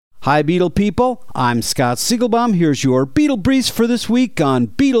Hi, Beatle people. I'm Scott Siegelbaum. Here's your Beatle Breeze for this week on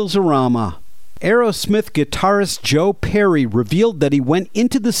Beatles-orama. Aerosmith guitarist Joe Perry revealed that he went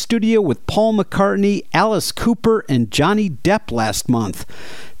into the studio with Paul McCartney, Alice Cooper, and Johnny Depp last month.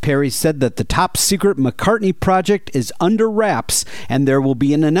 Perry said that the top-secret McCartney project is under wraps, and there will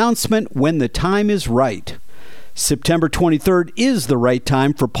be an announcement when the time is right. September 23rd is the right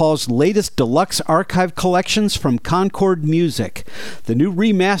time for Paul's latest deluxe archive collections from Concord Music. The new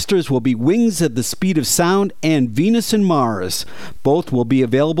remasters will be Wings at the Speed of Sound and Venus and Mars. Both will be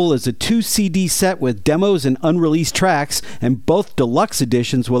available as a 2-CD set with demos and unreleased tracks, and both deluxe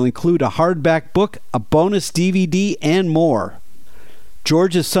editions will include a hardback book, a bonus DVD, and more.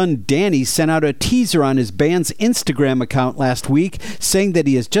 George's son Danny sent out a teaser on his band's Instagram account last week, saying that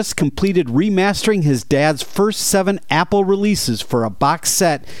he has just completed remastering his dad's first 7 Apple releases for a box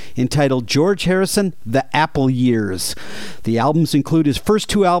set entitled George Harrison: The Apple Years. The albums include his first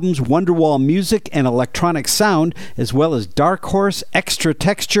 2 albums, Wonderwall Music and Electronic Sound, as well as Dark Horse, Extra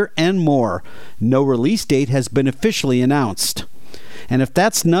Texture, and more. No release date has been officially announced. And if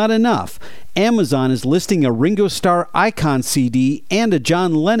that's not enough, Amazon is listing a Ringo Starr Icon CD and a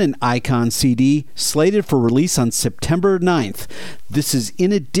John Lennon Icon CD slated for release on September 9th. This is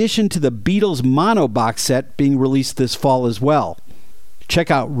in addition to the Beatles mono box set being released this fall as well. Check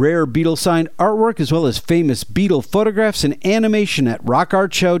out rare Beatles-signed artwork as well as famous Beatle photographs and animation at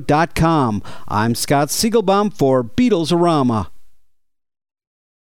rockartshow.com. I'm Scott Siegelbaum for Beatles-orama.